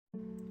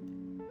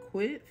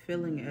Quit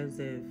feeling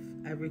as if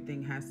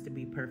everything has to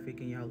be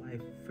perfect in your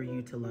life for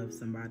you to love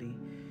somebody.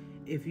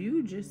 If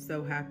you just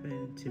so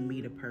happen to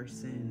meet a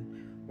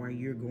person while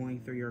you're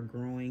going through your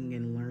growing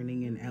and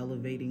learning and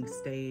elevating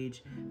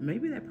stage,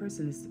 maybe that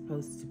person is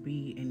supposed to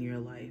be in your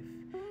life.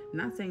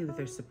 Not saying that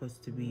they're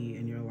supposed to be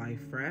in your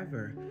life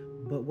forever,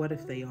 but what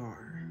if they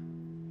are?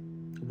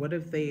 What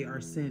if they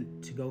are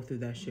sent to go through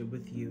that shit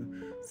with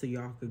you so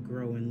y'all could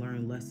grow and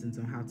learn lessons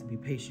on how to be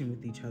patient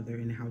with each other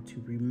and how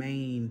to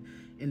remain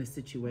in a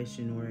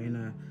situation or in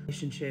a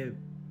relationship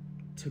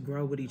to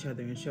grow with each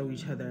other and show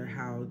each other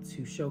how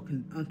to show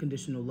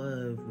unconditional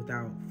love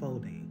without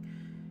folding.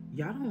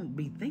 Y'all don't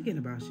be thinking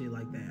about shit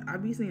like that. I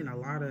be seeing a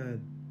lot of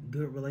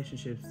good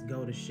relationships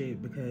go to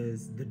shit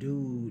because the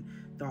dude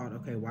thought,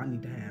 okay, well, I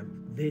need to have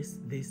this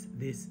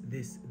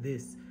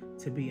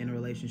to be in a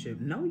relationship.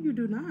 No, you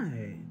do not.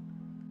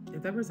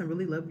 If that person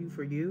really loves you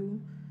for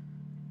you,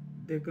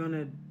 they're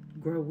gonna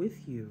grow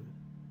with you.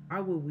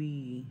 Why would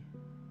we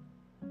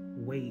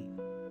wait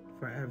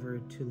forever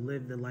to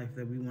live the life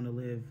that we want to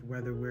live,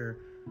 whether we're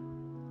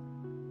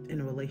in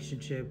a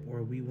relationship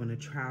or we want to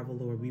travel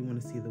or we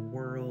want to see the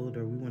world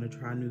or we want to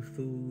try new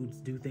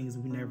foods, do things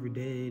we never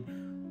did?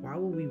 Why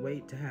would we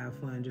wait to have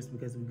fun just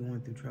because we're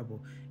going through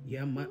trouble?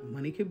 Yeah,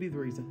 money could be the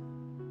reason.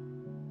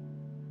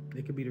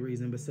 It could be the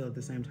reason, but still at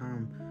the same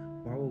time,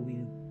 why would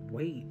we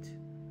wait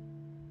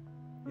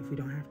if we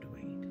don't have to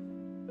wait?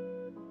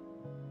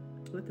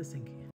 Let this sink in.